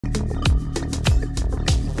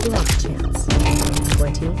BLOCKCHANCE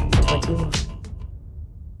 2021.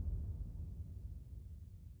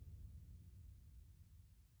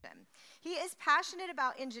 He is passionate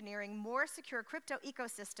about engineering more secure crypto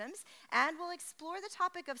ecosystems and will explore the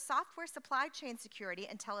topic of software supply chain security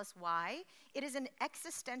and tell us why it is an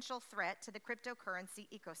existential threat to the cryptocurrency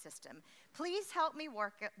ecosystem. Please help me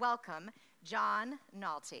welcome John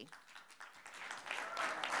Naulty.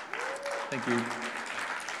 Thank you.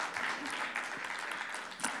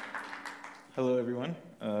 Hello, everyone.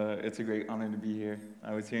 It's a great honor to be here.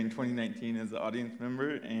 I was here in 2019 as an audience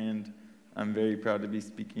member, and I'm very proud to be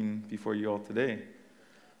speaking before you all today.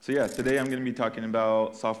 So yeah, today I'm going to be talking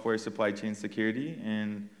about software supply chain security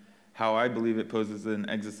and how I believe it poses an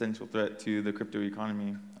existential threat to the crypto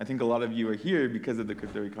economy. I think a lot of you are here because of the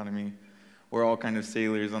crypto economy. We're all kind of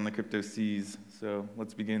sailors on the crypto seas, so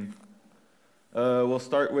let's begin. We'll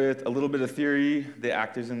start with a little bit of theory, the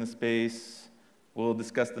actors in the space. We'll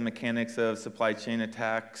discuss the mechanics of supply chain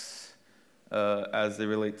attacks, as they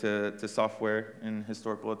relate to software and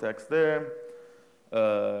historical attacks there.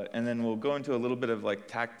 And then we'll go into a little bit of like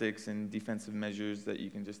tactics and defensive measures that you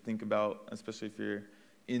can just think about, especially if you're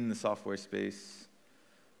in the software space.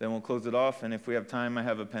 Then we'll close it off, and if we have time, I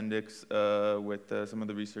have appendix with some of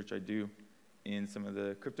the research I do in some of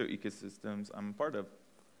the crypto ecosystems I'm a part of.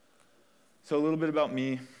 So a little bit about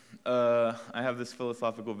me. I have this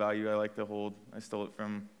philosophical value I like to hold. I stole it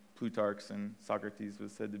from Plutarch, and Socrates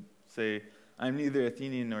was said to say, "I'm neither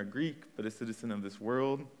Athenian nor Greek, but a citizen of this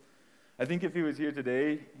world." I think if he was here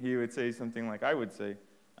today, he would say something like I would say,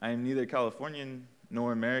 "I am neither Californian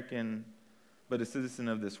nor American, but a citizen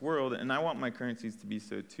of this world, and I want my currencies to be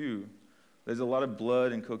so too." There's a lot of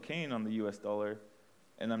blood and cocaine on the US dollar,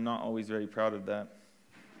 and I'm not always very proud of that.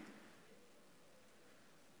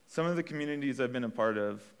 Some of the communities I've been a part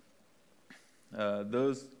of,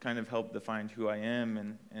 those kind of help define who I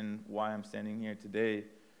am and why I'm standing here today.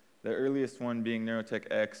 The earliest one being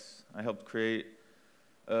Neurotech X. I helped create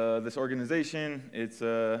this organization. It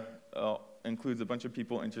includes a bunch of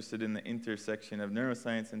people interested in the intersection of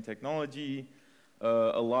neuroscience and technology.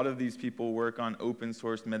 A lot of these people work on open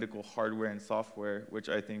source medical hardware and software, which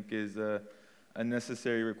I think is a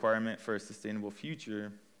necessary requirement for a sustainable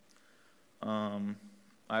future.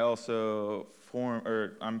 I also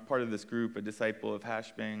I'm part of this group, a disciple of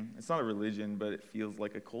Hashbang. It's not a religion, but it feels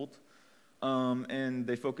like a cult. And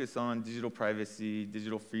they focus on digital privacy,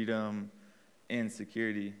 digital freedom, and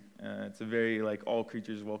security. It's a very like all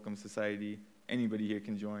creatures welcome society. Anybody here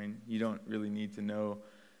can join. You don't really need to know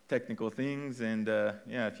technical things. And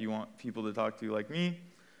yeah, if you want people to talk to like me,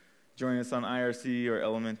 join us on IRC or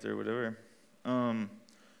Element or whatever.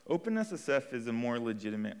 OpenSSF is a more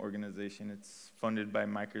legitimate organization. It's funded by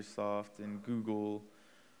Microsoft and Google,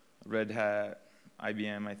 Red Hat,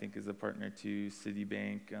 IBM, I think, is a partner to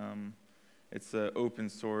Citibank. It's an open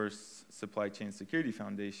source supply chain security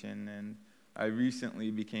foundation, and I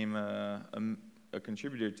recently became a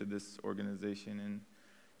contributor to this organization and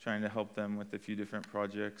trying to help them with a few different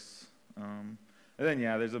projects. And then,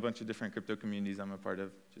 yeah, there's a bunch of different crypto communities I'm a part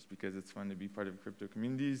of, just because it's fun to be part of crypto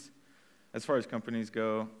communities. As far as companies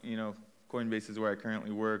go, you know, Coinbase is where I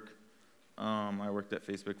currently work. I worked at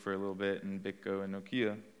Facebook for a little bit, and BitGo and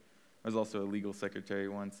Nokia. I was also a legal secretary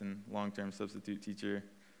once and long-term substitute teacher,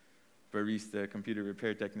 barista, computer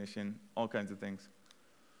repair technician, all kinds of things.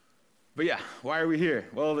 But yeah, why are we here?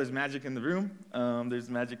 Well, there's magic in the room. There's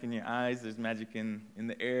magic in your eyes. There's magic in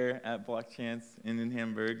the air at BLOCKCHANCE and in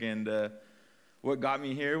Hamburg. And what got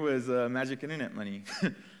me here was magic internet money.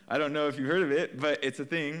 I don't know if you've heard of it, but it's a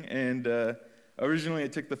thing. And originally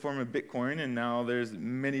it took the form of Bitcoin, and now there's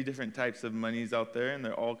many different types of monies out there, and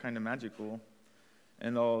they're all kind of magical.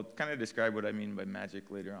 And I'll kind of describe what I mean by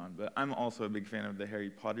magic later on. But I'm also a big fan of the Harry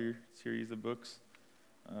Potter series of books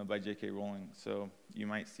by J.K. Rowling. So you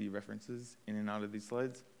might see references in and out of these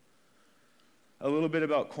slides. A little bit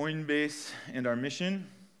about Coinbase and our mission.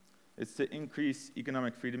 It's to increase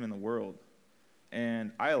economic freedom in the world.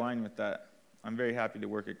 And I align with that. I'm very happy to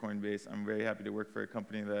work at Coinbase. I'm very happy to work for a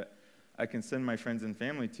company that I can send my friends and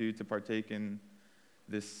family to partake in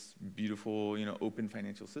this beautiful, you know, open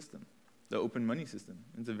financial system, the open money system.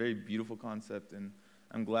 It's a very beautiful concept, and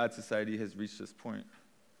I'm glad society has reached this point.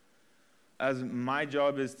 As my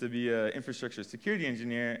job is to be an infrastructure security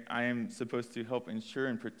engineer, I am supposed to help ensure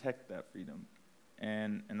and protect that freedom.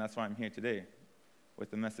 And that's why I'm here today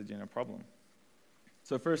with a message and a problem.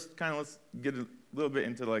 So first, kind of let's get a little bit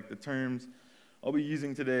into like the terms I'll be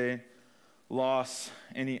using today. Loss,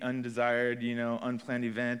 any undesired, unplanned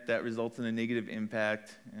event that results in a negative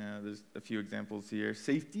impact. There's a few examples here.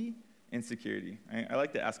 Safety and security. I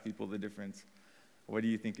like to ask people the difference. What do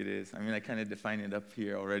you think it is? I mean, I kind of define it up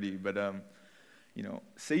here already, but you know,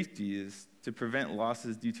 safety is to prevent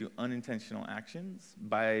losses due to unintentional actions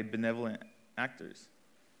by benevolent actors.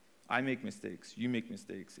 I make mistakes, you make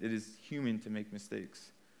mistakes. It is human to make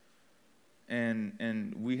mistakes.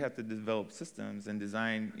 And we have to develop systems and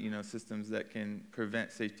design, you know, systems that can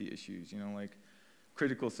prevent safety issues. You know, like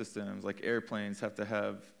critical systems, like airplanes have to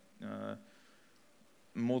have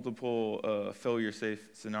multiple failure-safe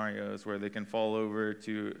scenarios where they can fail over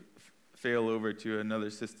to another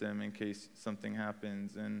system in case something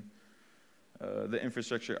happens. And the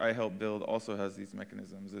infrastructure I help build also has these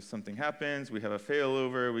mechanisms. If something happens, we have a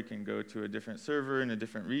failover, we can go to a different server in a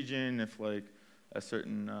different region if like a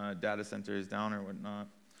certain data center is down or whatnot.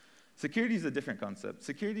 Security is a different concept.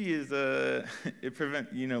 Security is,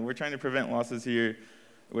 we're trying to prevent losses here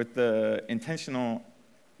with the intentional,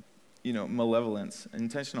 you know, malevolence,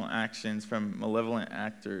 intentional actions from malevolent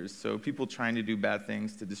actors. So people trying to do bad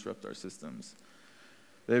things to disrupt our systems.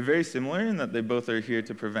 They're very similar in that they both are here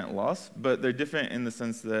to prevent loss, but they're different in the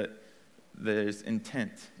sense that there's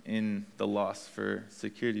intent in the loss for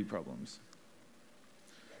security problems.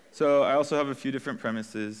 So I also have a few different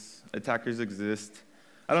premises. Attackers exist.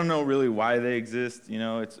 I don't know really why they exist. You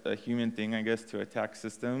know, it's a human thing, I guess, to attack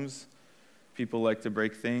systems. People like to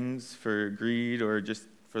break things for greed or just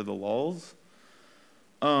for the lulz.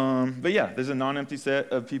 But yeah, there's a non-empty set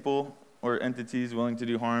of people or entities willing to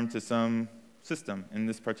do harm to some system. In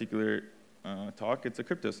this particular talk, it's a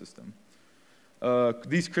crypto system.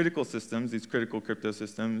 These critical systems, these critical crypto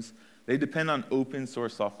systems, they depend on open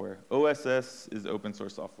source software. OSS is open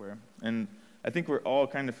source software. And I think we're all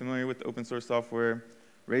kind of familiar with open source software.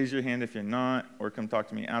 Raise your hand if you're not, or come talk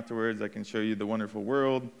to me afterwards. I can show you the wonderful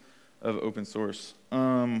world of open source.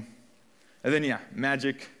 And then, yeah,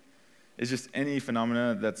 magic is just any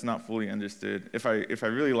phenomena that's not fully understood. If I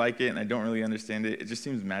really like it and I don't really understand it, it just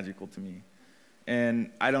seems magical to me. And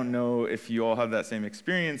I don't know if you all have that same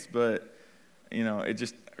experience, but you know, it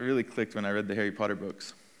just really clicked when I read the Harry Potter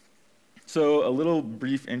books. So a little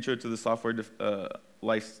brief intro to the software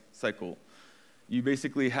life cycle. You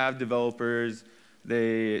basically have developers.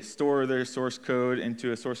 They store their source code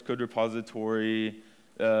into a source code repository.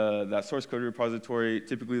 That source code repository,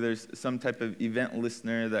 typically there's some type of event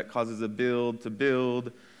listener that causes a build to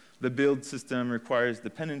build. The build system requires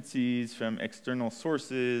dependencies from external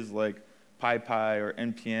sources like PyPy or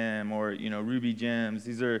NPM or, you know, Ruby gems.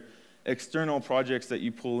 These are external projects that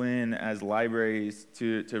you pull in as libraries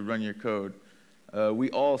to run your code.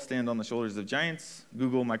 We all stand on the shoulders of giants: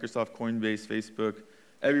 Google, Microsoft, Coinbase, Facebook.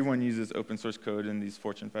 Everyone uses open source code in these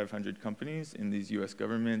Fortune 500 companies, in these US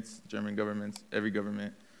governments, German governments, every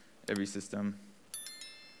system.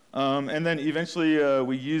 And then eventually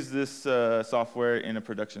we use this software in a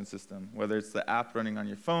production system, whether it's the app running on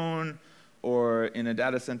your phone or in a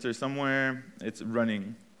data center somewhere, it's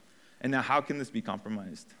running. And now how can this be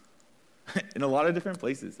compromised? In a lot of different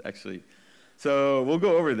places, actually. So we'll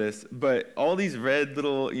go over this, but all these red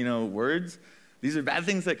little, you know, words, these are bad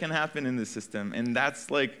things that can happen in this system, and that's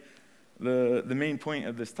like the main point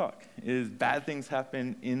of this talk, is bad things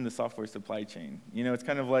happen in the software supply chain. You know, it's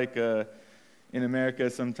kind of like in America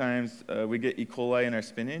sometimes we get E. coli in our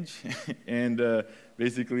spinach, and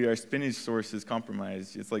basically our spinach source is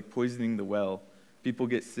compromised. It's like poisoning the well. People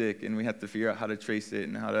get sick, and we have to figure out how to trace it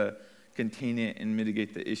and how to contain it and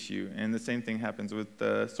mitigate the issue. And the same thing happens with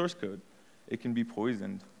source code. It can be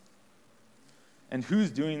poisoned. And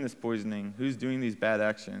who's doing this poisoning? Who's doing these bad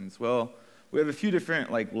actions? Well, we have a few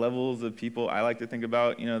different like levels of people I like to think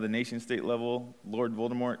about. You know, the nation-state level, Lord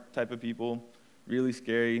Voldemort type of people, really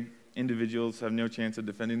scary. Individuals have no chance of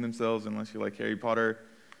defending themselves unless you're like Harry Potter.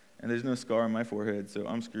 And there's no scar on my forehead, so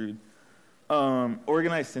I'm screwed.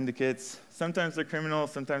 Organized syndicates. Sometimes they're criminal,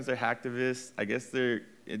 sometimes they're hacktivists. I guess it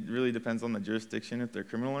really depends on the jurisdiction if they're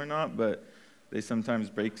criminal or not, but they sometimes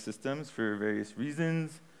break systems for various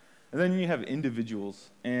reasons. And then you have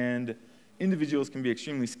individuals, and individuals can be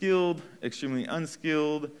extremely skilled, extremely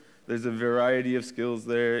unskilled. There's a variety of skills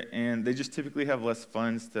there, and they just typically have less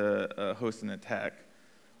funds to host an attack.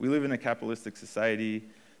 We live in a capitalistic society.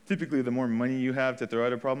 Typically, the more money you have to throw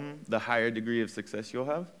at a problem, the higher degree of success you'll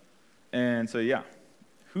have. And so, yeah,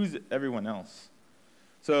 who's everyone else?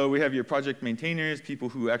 So we have your project maintainers, people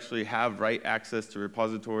who actually have right access to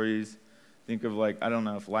repositories. Think of like, I don't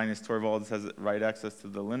know if Linus Torvalds has right access to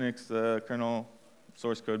the Linux kernel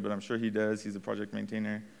source code, but I'm sure he does. He's a project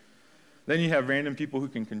maintainer. Then you have random people who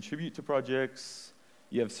can contribute to projects.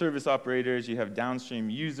 You have service operators. You have downstream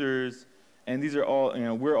users. And these are all, you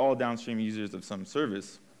know, we're all downstream users of some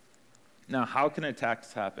service. Now, how can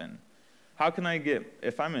attacks happen? How can I get,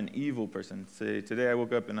 if I'm an evil person, say today I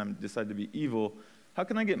woke up and I decide to be evil, how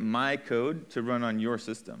can I get my code to run on your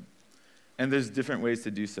system? And there's different ways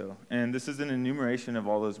to do so. And this is an enumeration of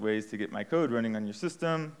all those ways to get my code running on your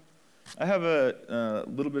system. I have a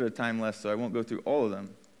little bit of time left, so I won't go through all of them.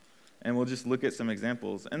 And we'll just look at some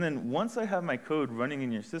examples. And then once I have my code running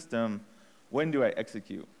in your system, when do I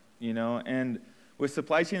execute? And with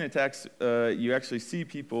supply chain attacks, you actually see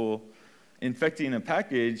people infecting a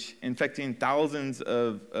package, infecting thousands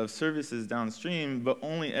of services downstream, but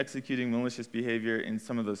only executing malicious behavior in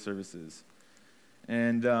some of those services.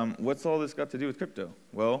 And what's all this got to do with crypto?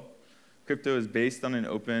 Well, crypto is based on an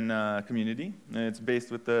open community. And it's based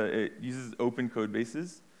with it uses open code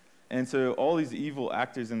bases. And so all these evil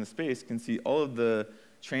actors in the space can see all of the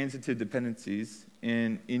transitive dependencies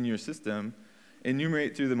in your system,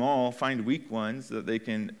 enumerate through them all, find weak ones that they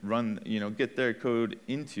can run, get their code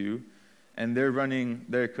into, and they're running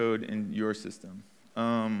their code in your system.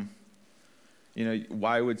 Why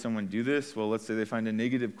would someone do this? Well, let's say they find a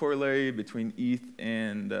negative corollary between ETH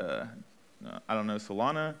and,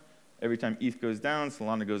 Solana. Every time ETH goes down,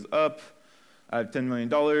 Solana goes up. I have $10 million.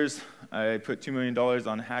 I put $2 million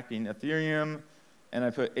on hacking Ethereum, and I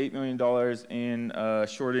put $8 million in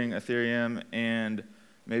shorting Ethereum and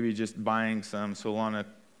maybe just buying some Solana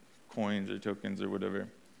coins or tokens or whatever.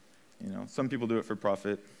 Some people do it for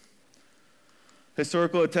profit.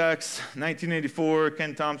 Historical attacks, 1984,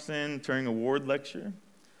 Ken Thompson, Turing Award lecture.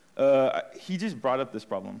 He just brought up this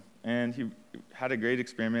problem, and he had a great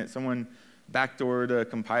experiment. Someone backdoored a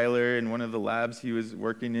compiler in one of the labs he was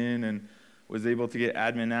working in and was able to get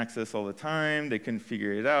admin access all the time. They couldn't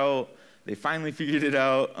figure it out. They finally figured it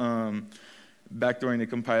out. Backdooring the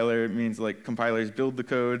compiler means compilers build the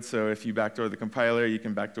code, so if you backdoor the compiler, you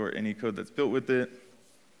can backdoor any code that's built with it.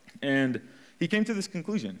 And he came to this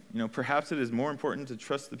conclusion, perhaps it is more important to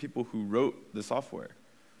trust the people who wrote the software.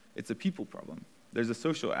 It's a people problem. There's a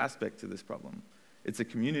social aspect to this problem. It's a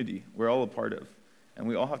community we're all a part of, and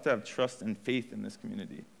we all have to have trust and faith in this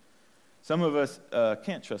community. Some of us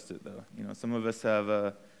can't trust it, though. Some of us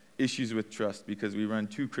have issues with trust because we run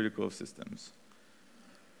too critical of systems.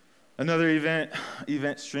 Another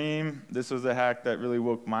event stream. This was a hack that really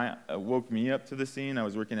woke me up to the scene. I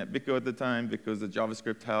was working at BitGo at the time. BitGo's a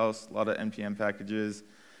JavaScript house, a lot of NPM packages.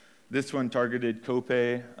 This one targeted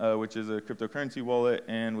Copay, which is a cryptocurrency wallet,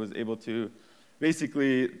 and was able to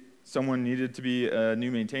basically, someone needed to be a new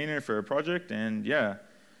maintainer for a project, and yeah,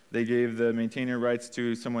 they gave the maintainer rights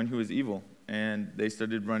to someone who was evil, and they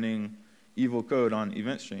started running evil code on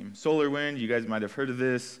EventStream. SolarWind, you guys might have heard of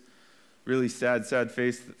this. Really sad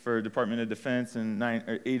face for Department of Defense and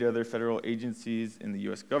 8 other federal agencies in the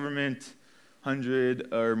US government.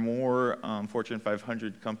 100 or more Fortune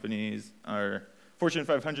 500 companies were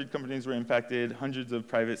impacted. Hundreds of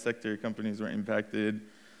private sector companies were impacted.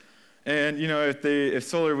 And if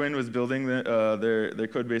SolarWind was building their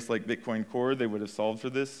code base like Bitcoin Core, they would have solved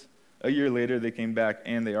for this. A year later, they came back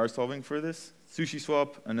and they are solving for this.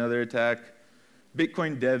 SushiSwap, another attack.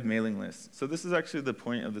 Bitcoin dev mailing list. So this is actually the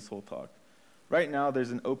point of this whole talk. Right now,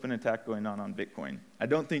 there's an open attack going on Bitcoin. I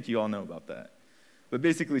don't think you all know about that. But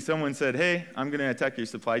basically, someone said, hey, I'm going to attack your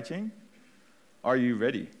supply chain. Are you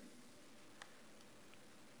ready?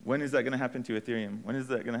 When is that going to happen to Ethereum? When is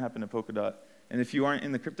that going to happen to Polkadot? And if you aren't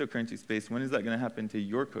in the cryptocurrency space, when is that going to happen to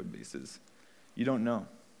your code bases? You don't know.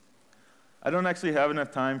 I don't actually have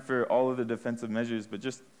enough time for all of the defensive measures, but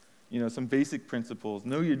just some basic principles.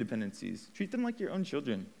 Know your dependencies. Treat them like your own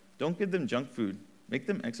children. Don't give them junk food. Make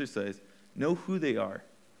them exercise. Know who they are.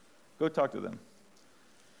 Go talk to them.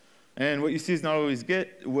 And what you see is not always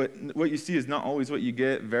what you see is not always what you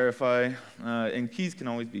get. Verify. And keys can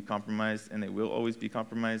always be compromised, and they will always be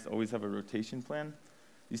compromised. Always have a rotation plan.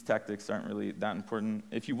 These tactics aren't really that important.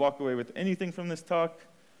 If you walk away with anything from this talk,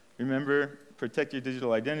 remember, protect your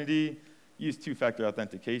digital identity. Use two-factor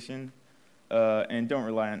authentication. And don't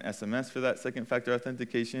rely on SMS for that second-factor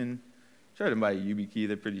authentication. Try to buy a YubiKey.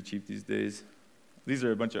 They're pretty cheap these days. These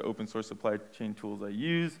are a bunch of open-source supply chain tools I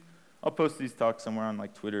use. I'll post these talks somewhere on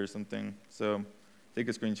Twitter or something. So take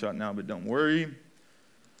a screenshot now, but don't worry.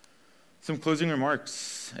 Some closing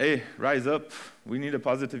remarks. Hey, rise up. We need a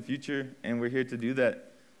positive future, and we're here to do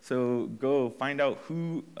that. So go find out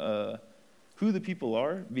who the people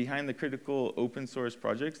are behind the critical open-source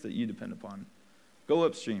projects that you depend upon. Go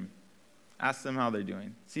upstream. Ask them how they're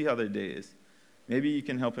doing. See how their day is. Maybe you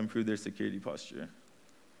can help improve their security posture.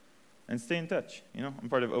 And stay in touch. I'm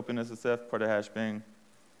part of OpenSSF, part of Hashbang.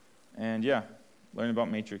 And yeah, learn about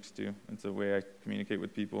Matrix too. It's a way I communicate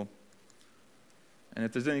with people. And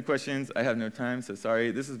if there's any questions, I have no time, so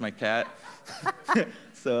sorry. This is my cat.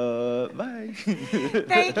 So, bye.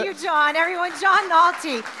 Thank you, John. Everyone, John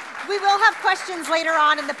Naulty. We will have questions later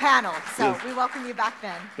on in the panel, so Yes. we welcome you back,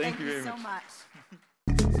 Ben. Thank you very so much.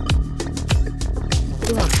 much.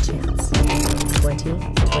 BLOCKCHANCE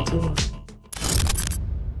 2021.